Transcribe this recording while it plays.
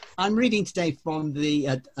I'm reading today from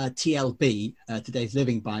the TLB, Today's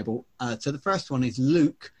Living Bible. So the first one is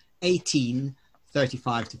Luke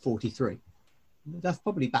 18:35 to 43. That's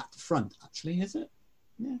probably back to front, actually, is it?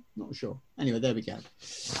 Yeah, not sure. Anyway, there we go.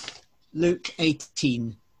 Luke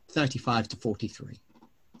 18:35 to 43.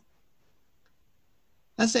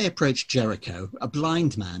 As they approached Jericho, a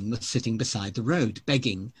blind man was sitting beside the road,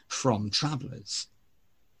 begging from travellers.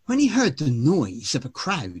 When he heard the noise of a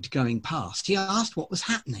crowd going past, he asked what was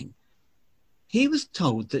happening. He was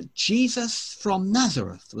told that Jesus from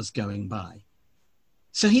Nazareth was going by.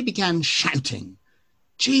 So he began shouting,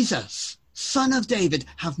 "Jesus, Son of David,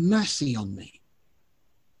 have mercy on me."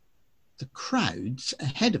 The crowds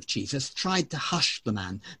ahead of Jesus tried to hush the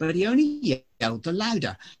man, but he only yelled the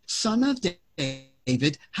louder, "Son of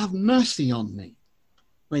David, have mercy on me."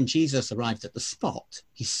 When Jesus arrived at the spot,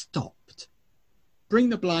 he stopped. "Bring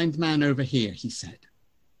the blind man over here," he said.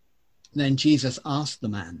 Then Jesus asked the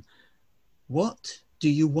man, "What do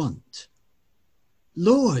you want?"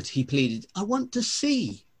 "Lord," he pleaded, "I want to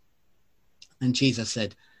see." And Jesus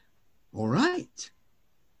said, "All right,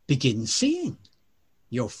 begin seeing.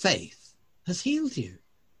 Your faith has healed you."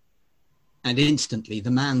 And instantly the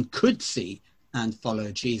man could see and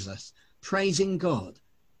follow Jesus, praising God.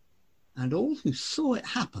 And all who saw it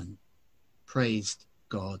happen praised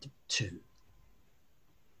God too.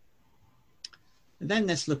 And then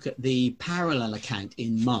let's look at the parallel account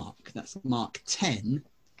in Mark. That's Mark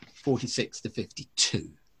 10:46 to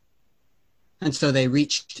 52. And so they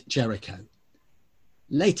reached Jericho.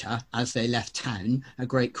 Later, as they left town, a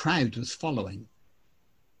great crowd was following.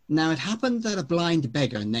 Now it happened that a blind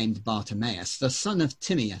beggar named Bartimaeus, the son of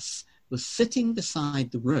Timaeus, was sitting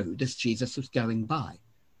beside the road as Jesus was going by.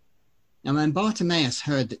 And when Bartimaeus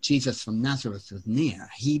heard that Jesus from Nazareth was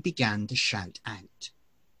near, he began to shout out,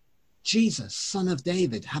 "Jesus, Son of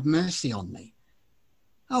David, have mercy on me."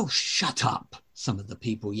 "Oh, shut up," some of the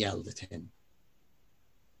people yelled at him.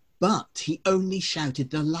 But he only shouted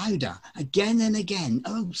the louder, again and again,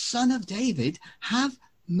 "Oh, Son of David, have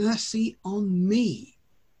mercy on me."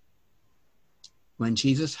 When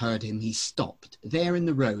Jesus heard him, he stopped there in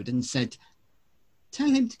the road and said, "Tell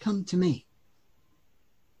him to come to me."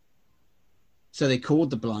 So they called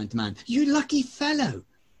the blind man. "You lucky fellow,"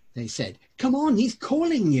 they said. "Come on, he's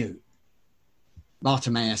calling you."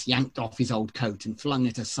 Bartimaeus yanked off his old coat and flung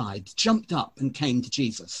it aside, jumped up and came to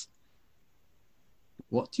Jesus.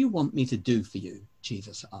 "What do you want me to do for you?"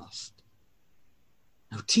 Jesus asked.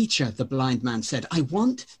 "Oh, teacher," the blind man said, "I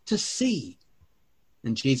want to see."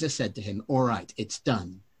 And Jesus said to him, "All right, it's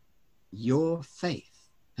done. Your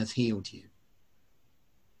faith has healed you."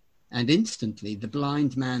 And instantly the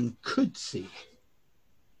blind man could see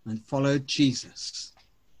and followed Jesus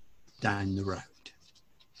down the road.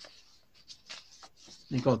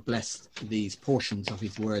 May God bless these portions of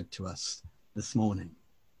his word to us this morning.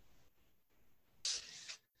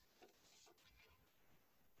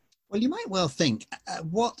 Well, you might well think,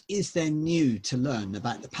 what is there new to learn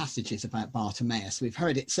about the passages about Bartimaeus? We've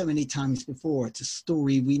heard it so many times before. It's a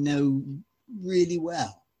story we know really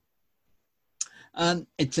well.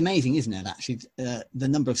 It's amazing, isn't it, actually, the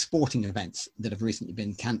number of sporting events that have recently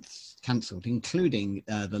been cancelled, including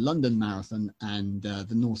the London Marathon and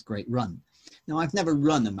the North Great Run. Now, I've never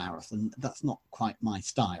run a marathon. That's not quite my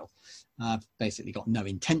style. I've basically got no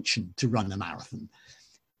intention to run a marathon.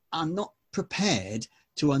 I'm not prepared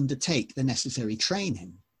to undertake the necessary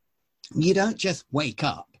training. You don't just wake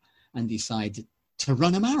up and decide to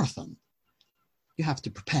run a marathon. You have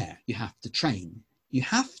to prepare. You have to train. You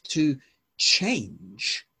have to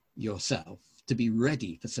change yourself to be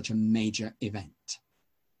ready for such a major event.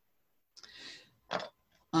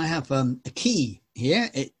 I have a key here.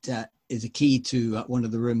 It is a key to one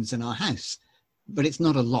of the rooms in our house, but it's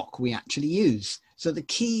not a lock we actually use. So the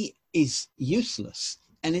key is useless,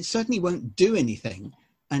 and it certainly won't do anything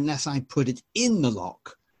unless I put it in the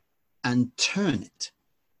lock and turn it.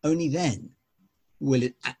 Only then will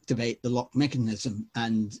it activate the lock mechanism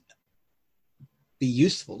and be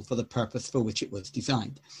useful for the purpose for which it was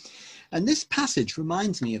designed. And this passage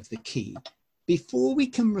reminds me of the key. Before we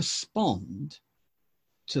can respond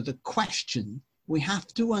to the question, we have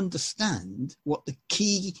to understand what the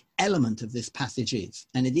key element of this passage is.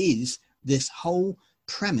 And it is this whole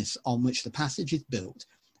premise on which the passage is built.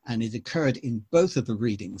 And it occurred in both of the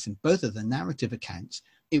readings, in both of the narrative accounts.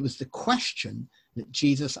 It was the question that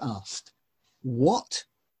Jesus asked, "What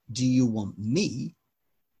do you want me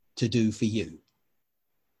to do for you?"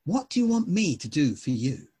 What do you want me to do for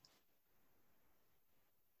you?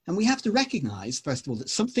 And we have to recognize, first of all, that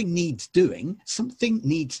something needs doing, something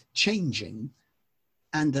needs changing,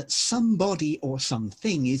 and that somebody or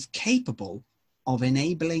something is capable of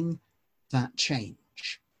enabling that change.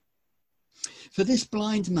 For this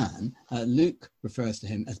blind man, Luke refers to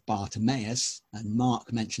him as Bartimaeus, and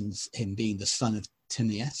Mark mentions him being the son of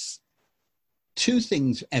Timaeus. Two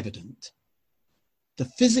things evident: the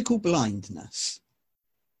physical blindness,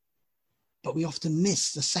 but we often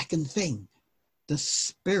miss the second thing, the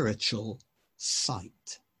spiritual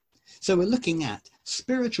sight. So we're looking at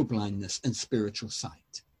spiritual blindness and spiritual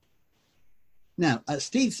sight. Now,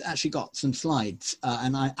 Steve's actually got some slides,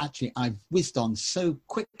 and I've whizzed on so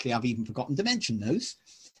quickly I've even forgotten to mention those.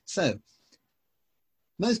 So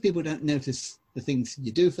most people don't notice the things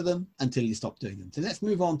you do for them until you stop doing them. So let's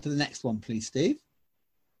move on to the next one, please, Steve.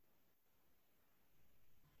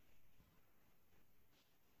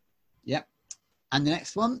 Yep. And the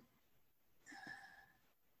next one,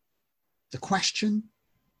 the question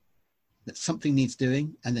that something needs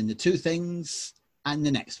doing, and then the two things, and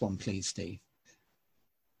the next one, please, Steve.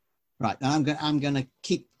 Right, now I'm going to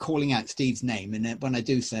keep calling out Steve's name, and then when I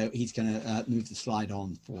do so, he's going to move the slide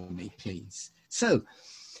on for me, please. So,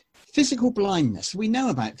 physical blindness. We know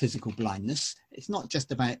about physical blindness. It's not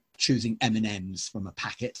just about choosing M&Ms from a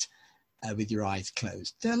packet with your eyes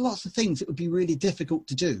closed. There are lots of things that would be really difficult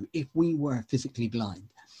to do if we were physically blind.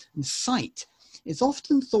 And sight is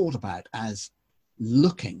often thought about as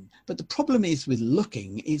looking, but the problem is with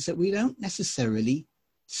looking is that we don't necessarily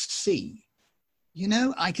see. You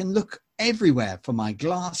know, I can look everywhere for my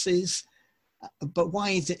glasses, but why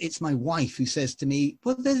is it it's my wife who says to me,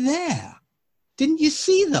 well, they're there. Didn't you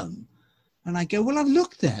see them? And I go, well, I've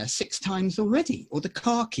looked there 6 times already, or the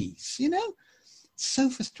car keys, you know? So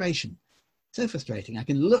frustrating. I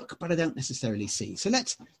can look, but I don't necessarily see. So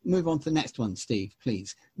let's move on to the next one, Steve,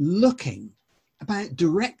 please. Looking, about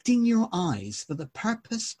directing your eyes for the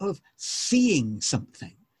purpose of seeing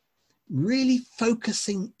something, really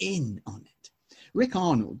focusing in on it. Rick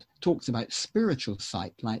Arnold talks about spiritual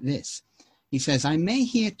sight like this. He says, I may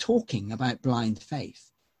hear talking about blind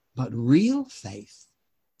faith, but real faith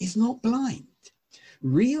is not blind.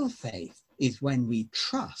 Real faith is when we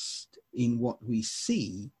trust in what we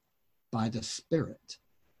see by the Spirit.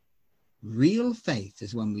 Real faith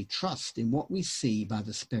is when we trust in what we see by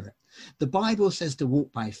the Spirit. The Bible says to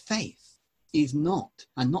walk by faith is not,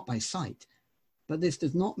 and not by sight, but this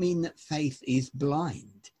does not mean that faith is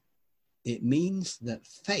blind. It means that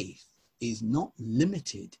faith is not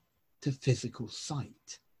limited to physical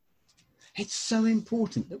sight. It's so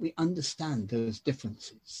important that we understand those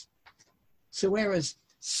differences. So whereas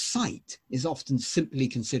sight is often simply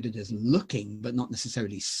considered as looking, but not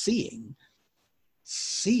necessarily seeing,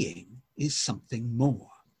 seeing is something more.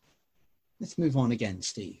 Let's move on again,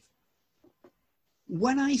 Steve.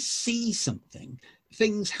 When I see something,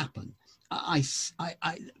 things happen. I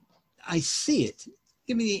see it.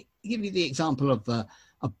 Give me the example of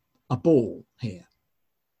a ball here.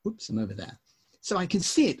 Oops, I'm over there. So I can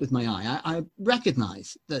see it with my eye. I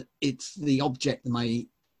recognize that it's the object that my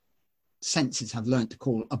senses have learned to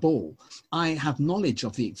call a ball. I have knowledge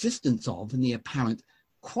of the existence of and the apparent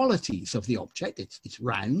qualities of the object. It's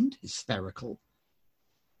round, it's spherical.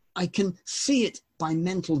 I can see it by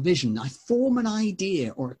mental vision. I form an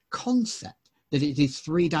idea or a concept that it is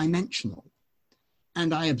three-dimensional.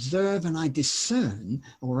 And I observe and I discern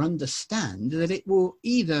or understand that it will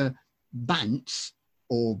either bounce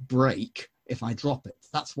or break if I drop it.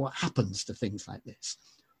 That's what happens to things like this.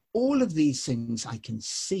 All of these things I can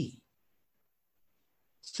see.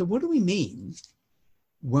 So what do we mean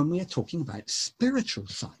when we are talking about spiritual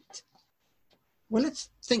sight? Well, let's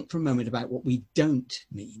think for a moment about what we don't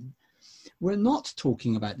mean. We're not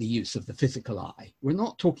talking about the use of the physical eye. We're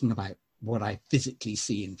not talking about what I physically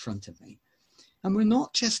see in front of me. And we're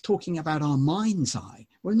not just talking about our mind's eye.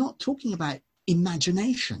 We're not talking about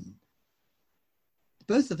imagination.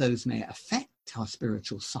 Both of those may affect our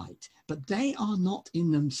spiritual sight, but they are not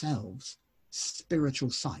in themselves spiritual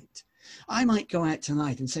sight. I might go out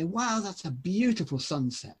tonight and say, wow, that's a beautiful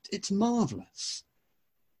sunset. It's marvelous.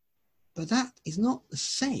 But that is not the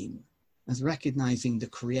same as recognizing the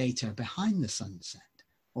creator behind the sunset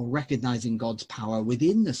or recognizing God's power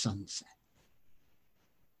within the sunset.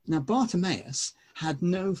 Now, Bartimaeus had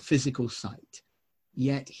no physical sight,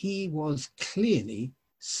 yet he was clearly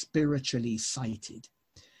spiritually sighted.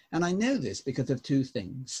 And I know this because of two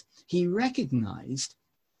things. He recognized,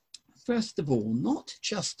 first of all, not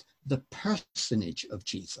just the personage of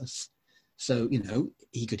Jesus. So, you know,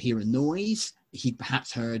 he could hear a noise. He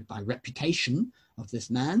perhaps heard by reputation of this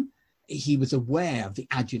man. He was aware of the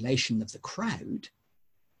adulation of the crowd.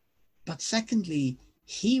 But secondly,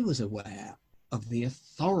 he was aware of the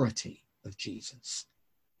authority of Jesus.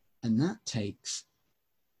 And that takes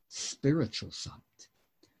spiritual sight.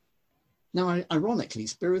 Now, ironically,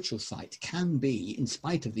 spiritual sight can be, in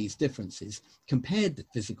spite of these differences, compared to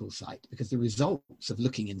physical sight, because the results of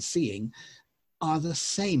looking and seeing are the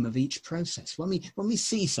same of each process. When we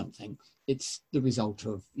see something, it's the result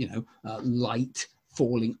of, light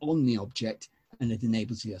falling on the object, and it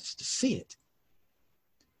enables us to see it.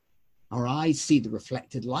 Our eyes see the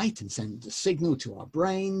reflected light and send the signal to our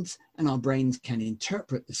brains, and our brains can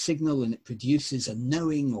interpret the signal, and it produces a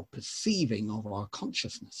knowing or perceiving of our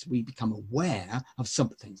consciousness. We become aware of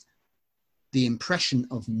something. The impression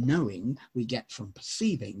of knowing we get from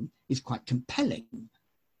perceiving is quite compelling.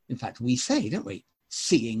 In fact, we say, don't we,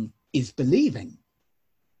 seeing is believing.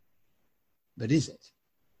 But is it?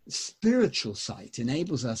 Spiritual sight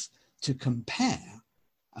enables us to compare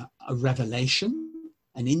a revelation,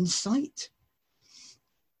 an insight,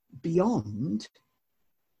 beyond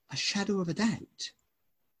a shadow of a doubt.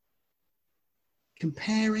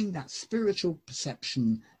 Comparing that spiritual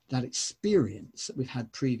perception, that experience that we've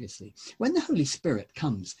had previously. When the Holy Spirit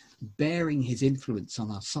comes bearing his influence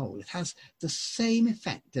on our soul, it has the same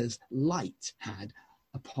effect as light had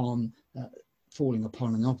upon falling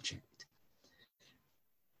upon an object.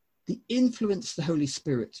 The influence the Holy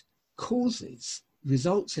Spirit causes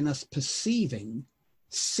results in us perceiving,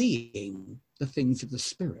 seeing the things of the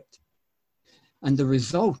Spirit. And the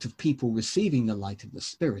result of people receiving the light of the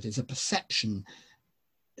Spirit is a perception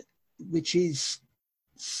which is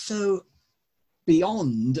so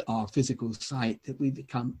beyond our physical sight that we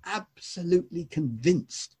become absolutely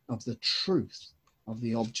convinced of the truth of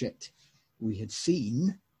the object we had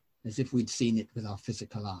seen, as if we'd seen it with our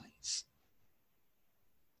physical eyes.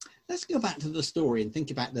 Let's go back to the story and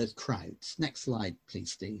think about those crowds. Next slide,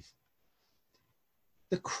 please, Steve.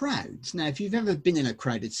 The crowds. Now, if you've ever been in a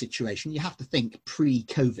crowded situation, you have to think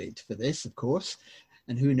pre-COVID for this, of course,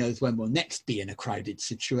 and who knows when we'll next be in a crowded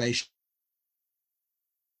situation.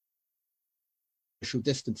 Social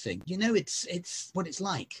distancing. It's what it's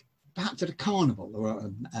like, perhaps at a carnival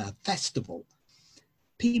or a festival.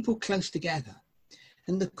 People close together.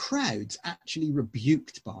 And the crowds actually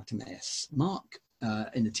rebuked Bartimaeus. Mark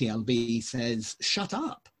in the TLB says, "Shut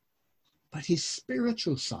up." But his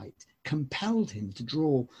spiritual sight compelled him to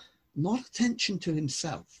draw not attention to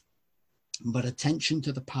himself, but attention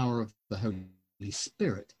to the power of the Holy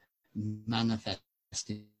Spirit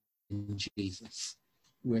manifested in Jesus.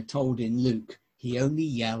 We're told in Luke, he only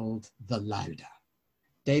yelled the louder.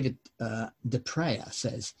 David de Prayer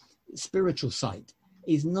says, spiritual sight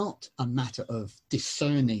is not a matter of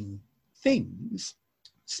discerning things.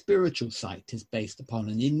 Spiritual sight is based upon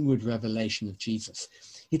an inward revelation of Jesus.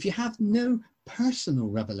 If you have no personal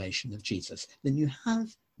revelation of Jesus, then you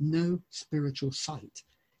have no spiritual sight.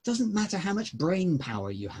 Doesn't matter how much brain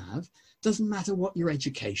power you have, doesn't matter what your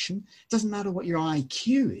education, doesn't matter what your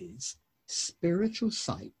IQ is. Spiritual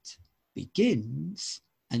sight begins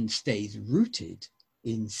and stays rooted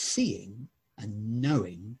in seeing and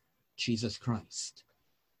knowing Jesus Christ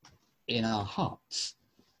in our hearts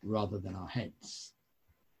rather than our heads.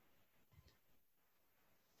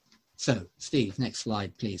 So, Steve, next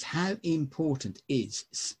slide, please. How important is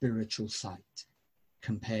spiritual sight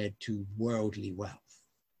compared to worldly wealth?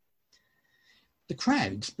 The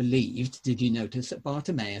crowds believed, did you notice, that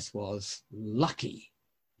Bartimaeus was lucky.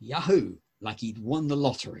 Yahoo, like he'd won the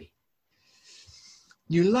lottery.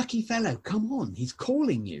 "You lucky fellow, come on, he's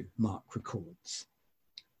calling you," Mark records.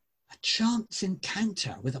 A chance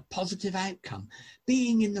encounter with a positive outcome,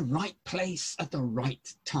 being in the right place at the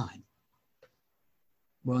right time.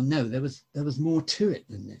 Well, no, there was more to it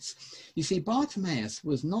than this. You see, Bartimaeus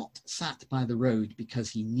was not sat by the road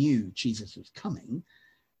because he knew Jesus was coming,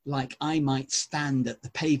 like I might stand at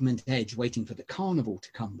the pavement edge waiting for the carnival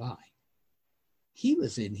to come by. He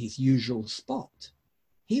was in his usual spot.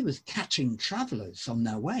 He was catching travelers on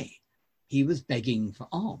their way. He was begging for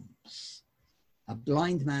alms. A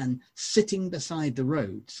blind man sitting beside the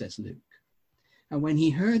road, says Luke. And when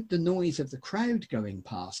he heard the noise of the crowd going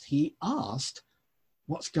past, he asked,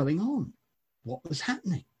 what's going on? What was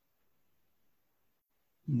happening?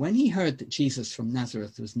 When he heard that Jesus from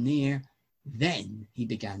Nazareth was near, then he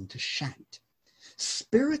began to shout.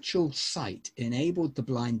 Spiritual sight enabled the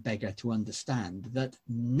blind beggar to understand that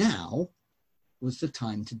now was the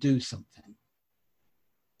time to do something.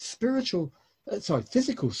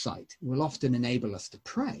 Physical sight will often enable us to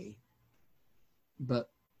pray,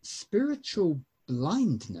 but spiritual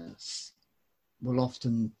blindness will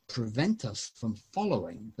often prevent us from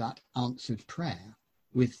following that answered prayer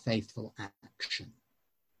with faithful action.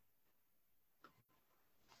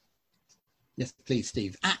 Yes, please,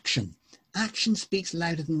 Steve. Action. Action speaks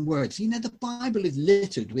louder than words. You know, the Bible is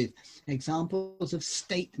littered with examples of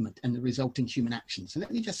statement and the resulting human action. So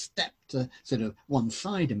let me just step to sort of one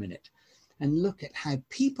side a minute and look at how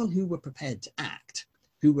people who were prepared to act,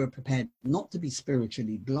 who were prepared not to be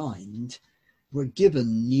spiritually blind, were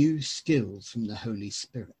given new skills from the Holy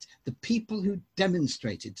Spirit. The people who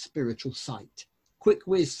demonstrated spiritual sight. Quick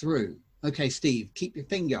whiz through. Okay, Steve, keep your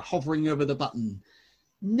finger hovering over the button.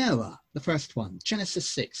 Noah, the first one, Genesis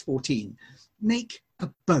 6:14. Make a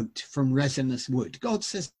boat from resinous wood. God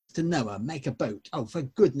says to Noah, make a boat. Oh, for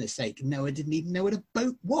goodness sake, Noah didn't even know what a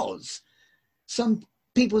boat was. Some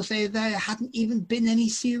people say there hadn't even been any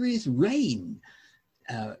serious rain,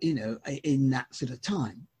 in that sort of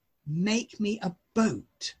time. Make me a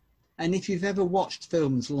boat. And if you've ever watched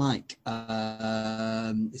films like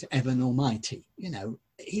Evan Almighty,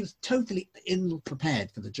 he was totally ill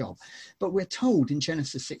prepared for the job. But we're told in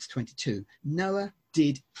Genesis 6:22, Noah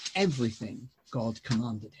did everything God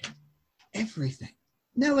commanded him. Everything.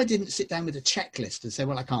 Noah didn't sit down with a checklist and say,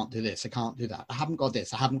 well, I can't do this, I can't do that. I haven't got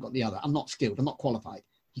this, I haven't got the other. I'm not skilled, I'm not qualified.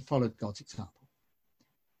 He followed God's example.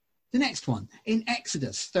 The next one, in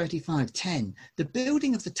Exodus 35:10, the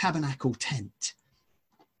building of the tabernacle tent.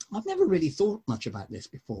 I've never really thought much about this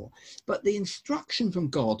before, but the instruction from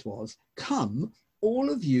God was, come,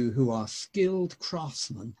 all of you who are skilled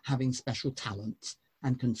craftsmen having special talents,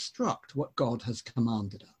 and construct what God has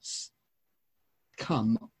commanded us.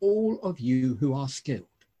 Come, all of you who are skilled.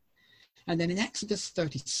 And then in Exodus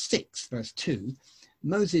 36, verse 2,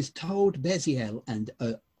 Moses told Bezalel and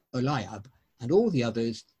Oliab and all the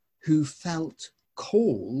others who felt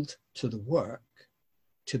called to the work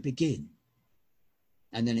to begin.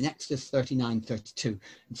 And then in Exodus 39:32,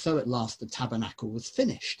 and so at last the tabernacle was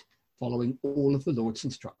finished, following all of the Lord's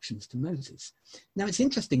instructions to Moses. Now it's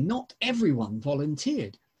interesting, not everyone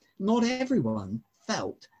volunteered. Not everyone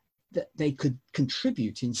felt that they could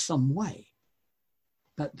contribute in some way.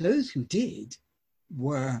 But those who did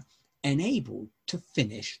were enabled to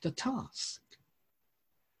finish the task.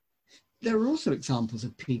 There are also examples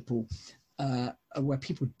of people where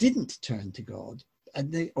people didn't turn to God,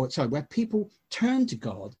 where people turn to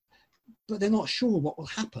God, but they're not sure what will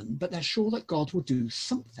happen, but they're sure that God will do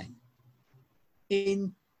something.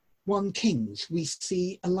 In 1 Kings, we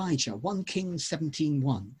see Elijah, 1 Kings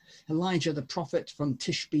 17:1. Elijah, the prophet from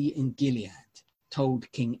Tishbe in Gilead,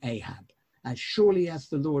 told King Ahab, as surely as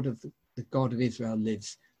the Lord of the God of Israel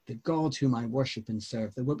lives, the God whom I worship and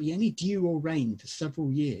serve, there won't be any dew or rain for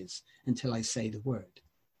several years until I say the word.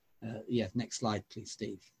 Next slide, please,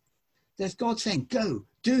 Steve. There's God saying, go,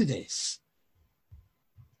 do this.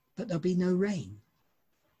 But there'll be no rain.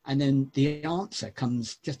 And then the answer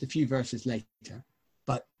comes just a few verses later.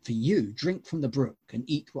 But for you, drink from the brook and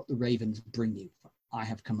eat what the ravens bring you. For I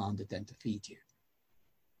have commanded them to feed you.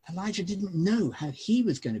 Elijah didn't know how he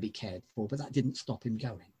was going to be cared for, but that didn't stop him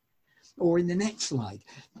going. Or in the next slide,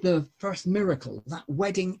 the first miracle, that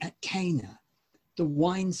wedding at Cana. The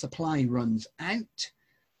wine supply runs out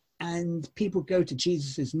and people go to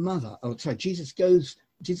Jesus' mother.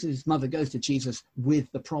 Jesus' mother goes to Jesus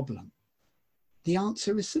with the problem. The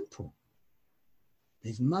answer is simple.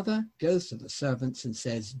 His mother goes to the servants and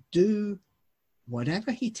says, do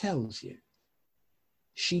whatever he tells you.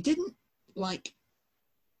 She didn't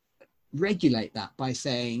regulate that by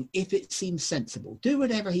saying, if it seems sensible, do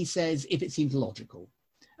whatever he says, if it seems logical.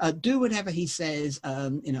 Do whatever he says,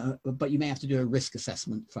 but you may have to do a risk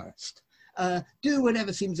assessment first. Do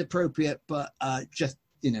whatever seems appropriate, but just,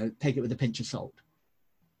 take it with a pinch of salt.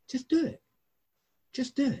 Just do it.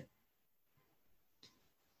 Just do it.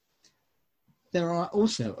 There are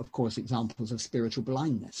also, of course, examples of spiritual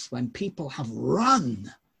blindness when people have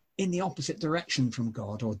run in the opposite direction from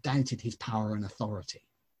God or doubted his power and authority.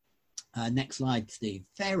 Next slide, Steve.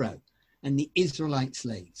 Pharaoh and the Israelite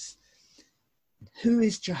slaves. Who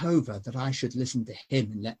is Jehovah that I should listen to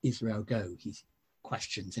him and let Israel go? He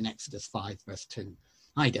questions in Exodus 5, verse 2.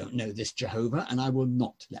 I don't know this Jehovah, and I will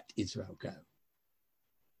not let Israel go.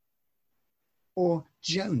 Or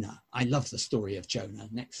Jonah. I love the story of Jonah.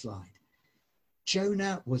 Next slide.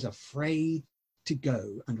 Jonah was afraid to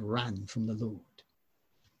go and ran from the Lord.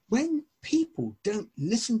 When people don't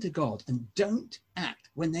listen to God and don't act,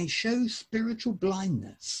 when they show spiritual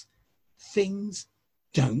blindness, things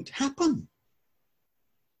don't happen.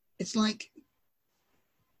 It's like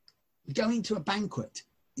going to a banquet.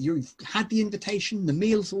 You've had the invitation, the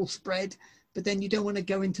meal's all spread, but then you don't want to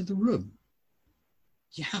go into the room.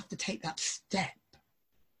 You have to take that step.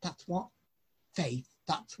 That's what faith,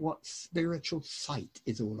 that's what spiritual sight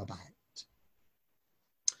is all about.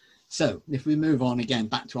 So if we move on again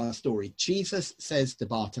back to our story, Jesus says to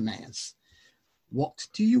Bartimaeus, what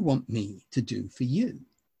do you want me to do for you?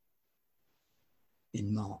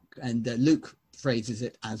 In Mark, and Luke phrases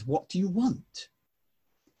it as, what do you want?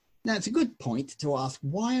 Now, it's a good point to ask,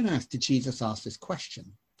 why on earth did Jesus ask this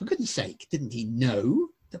question? For goodness sake, didn't he know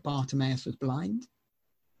that Bartimaeus was blind?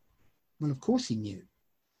 Well, of course he knew.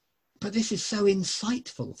 But this is so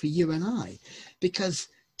insightful for you and I, because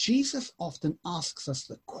Jesus often asks us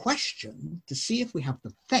the question to see if we have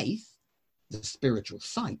the faith, the spiritual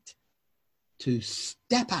sight, to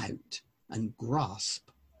step out and grasp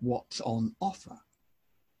what's on offer.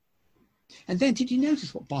 And then, did you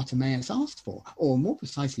notice what Bartimaeus asked for? Or more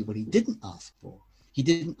precisely, what he didn't ask for? He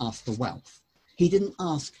didn't ask for wealth. He didn't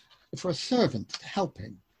ask for a servant to help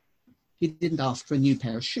him. He didn't ask for a new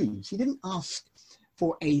pair of shoes. He didn't ask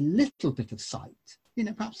for a little bit of sight.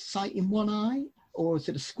 Perhaps sight in one eye, or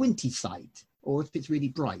sort of squinty sight, or if it's really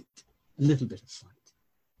bright, a little bit of sight.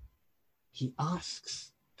 He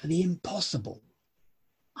asks for the impossible.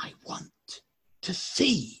 I want to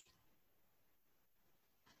see.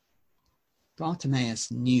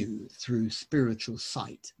 Bartimaeus knew through spiritual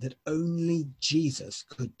sight that only Jesus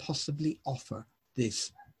could possibly offer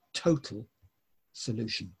this total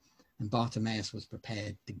solution, and Bartimaeus was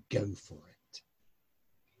prepared to go for it.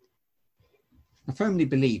 I firmly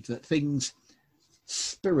believe that things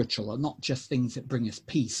spiritual are not just things that bring us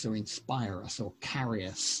peace or inspire us or carry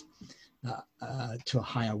us to a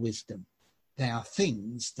higher wisdom. They are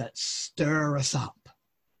things that stir us up,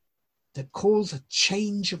 that cause a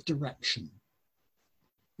change of direction.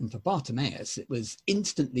 And for Bartimaeus, it was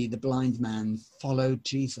instantly the blind man followed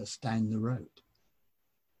Jesus down the road.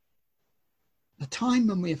 A time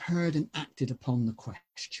when we have heard and acted upon the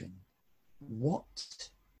question, what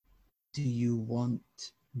do you want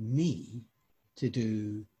me to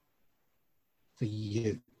do for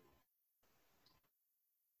you?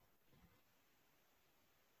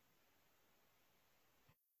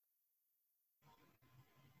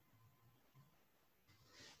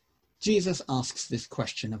 Jesus asks this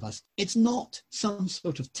question of us. It's not some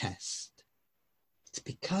sort of test. It's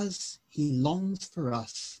because he longs for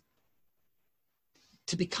us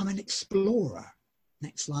to become an explorer.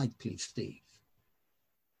 Next slide, please, Steve.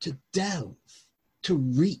 To delve, to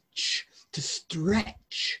reach, to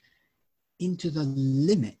stretch into the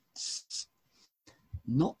limits,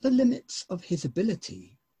 not the limits of his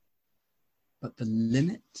ability, but the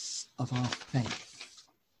limits of our faith.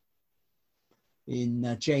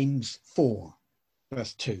 In James 4,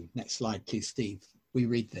 verse 2, next slide, please, Steve, we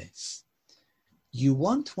read this. You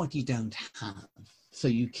want what you don't have, so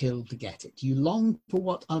you kill to get it. You long for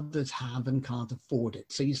what others have and can't afford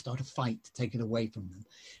it, so you start a fight to take it away from them.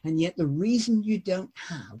 And yet the reason you don't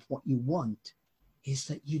have what you want is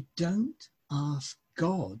that you don't ask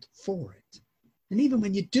God for it. And even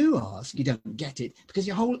when you do ask, you don't get it because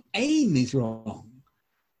your whole aim is wrong.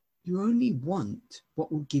 You only want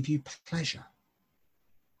what will give you pleasure.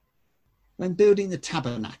 When building the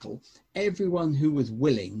tabernacle, everyone who was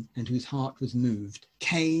willing and whose heart was moved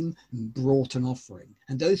came and brought an offering.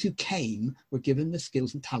 And those who came were given the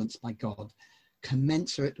skills and talents by God,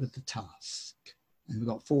 commensurate with the task. And we've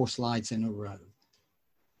got 4 slides in a row.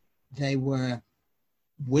 They were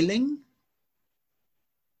willing,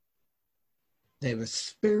 they were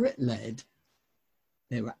spirit-led,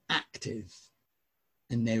 they were active,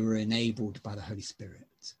 and they were enabled by the Holy Spirit.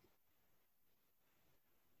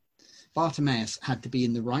 Bartimaeus had to be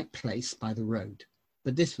in the right place by the road,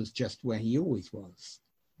 but this was just where he always was.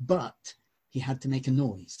 But he had to make a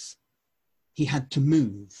noise. He had to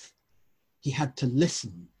move. He had to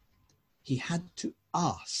listen. He had to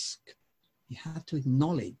ask. He had to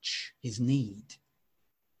acknowledge his need,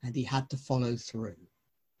 and he had to follow through.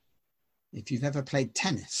 If you've ever played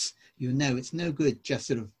tennis, you know it's no good just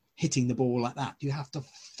sort of hitting the ball like that. You have to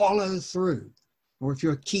follow through. Or if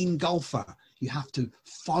you're a keen golfer, you have to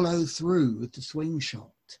follow through with the swing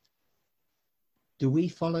shot. Do we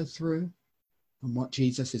follow through on what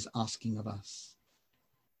Jesus is asking of us?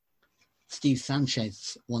 Steve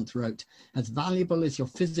Sanchez once wrote, as valuable as your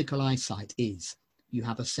physical eyesight is, you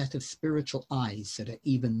have a set of spiritual eyes that are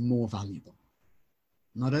even more valuable.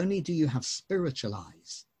 Not only do you have spiritual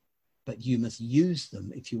eyes, but you must use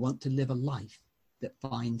them if you want to live a life that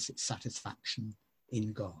finds its satisfaction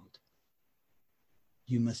in God.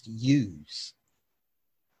 You must use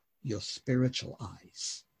your spiritual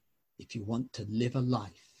eyes if you want to live a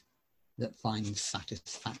life that finds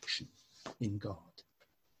satisfaction in God.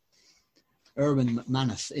 Erwin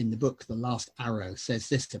McManus in the book The Last Arrow says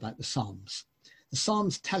this about the Psalms. The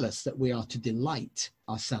Psalms tell us that we are to delight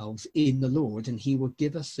ourselves in the Lord and he will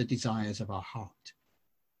give us the desires of our heart.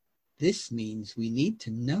 This means we need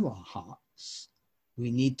to know our hearts. We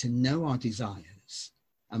need to know our desires,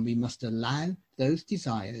 and we must allow those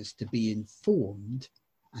desires to be informed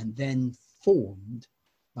and then formed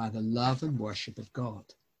by the love and worship of God.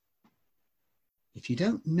 If you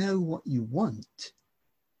don't know what you want,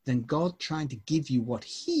 then God trying to give you what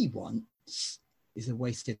he wants is a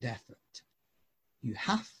wasted effort. You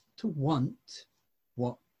have to want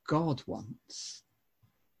what God wants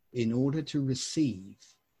in order to receive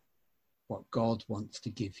what God wants to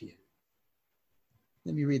give you.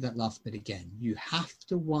 Let me read that last bit again. You have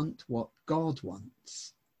to want what God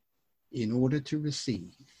wants in order to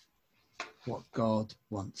receive what God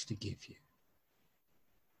wants to give you.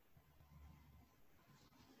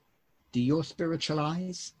 Do your spiritual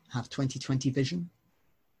eyes have 20/20 vision?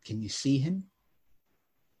 Can you see him?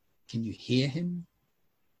 Can you hear him?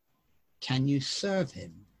 Can you serve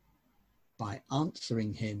him by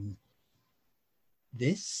answering him,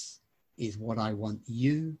 "This is what I want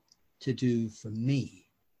you to do for me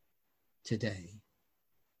today,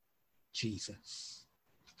 Jesus"?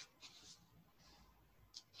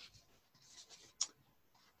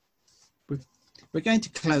 We're going to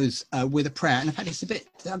close with a prayer. And in fact, it's a bit,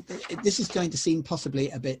 this is going to seem possibly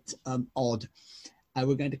a bit odd.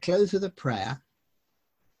 We're going to close with a prayer,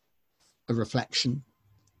 a reflection.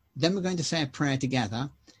 Then we're going to say a prayer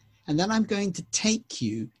together. And then I'm going to take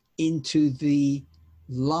you into the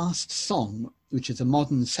last song, which is a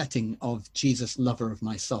modern setting of Jesus, Lover of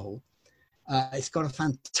My Soul. It's got a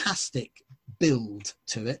fantastic build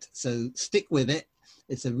to it. So stick with it.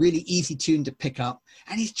 It's a really easy tune to pick up.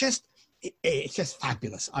 And it's just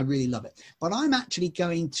fabulous. I really love it. But I'm actually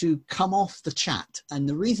going to come off the chat. And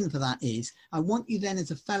the reason for that is I want you then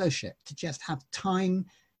as a fellowship to just have time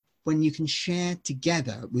when you can share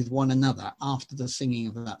together with one another after the singing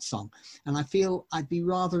of that song. And I feel I'd be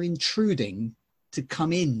rather intruding to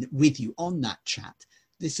come in with you on that chat.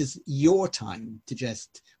 This is your time to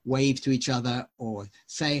just wave to each other or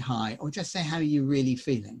say hi or just say how you're really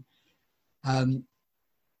feeling.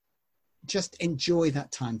 Just enjoy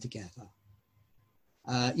that time together,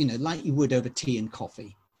 like you would over tea and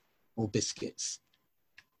coffee or biscuits.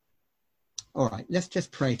 All right, let's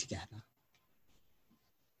just pray together.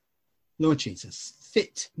 Lord Jesus,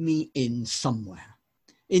 fit me in somewhere,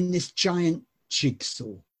 in this giant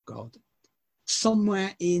jigsaw, God,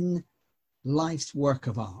 somewhere in life's work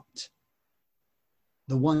of art,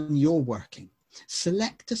 the one you're working.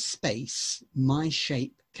 Select a space my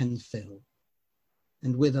shape can fill.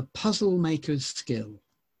 And with a puzzle maker's skill,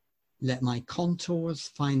 let my contours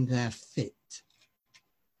find their fit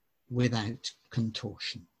without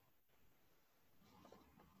contortion.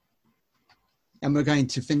 And we're going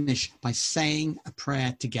to finish by saying a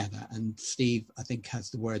prayer together. And Steve, I think, has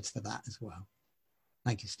the words for that as well.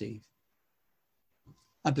 Thank you, Steve.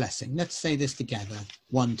 A blessing. Let's say this together,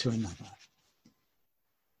 one to another.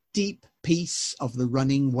 Deep peace of the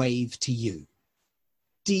running wave to you.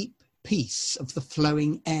 Deep peace of the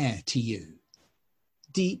flowing air to you.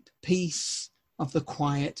 Deep peace of the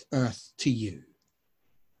quiet earth to you.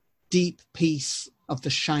 Deep peace of the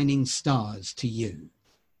shining stars to you.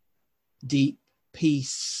 Deep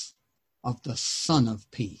peace of the Son of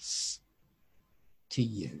Peace to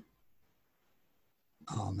you.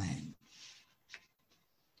 Amen.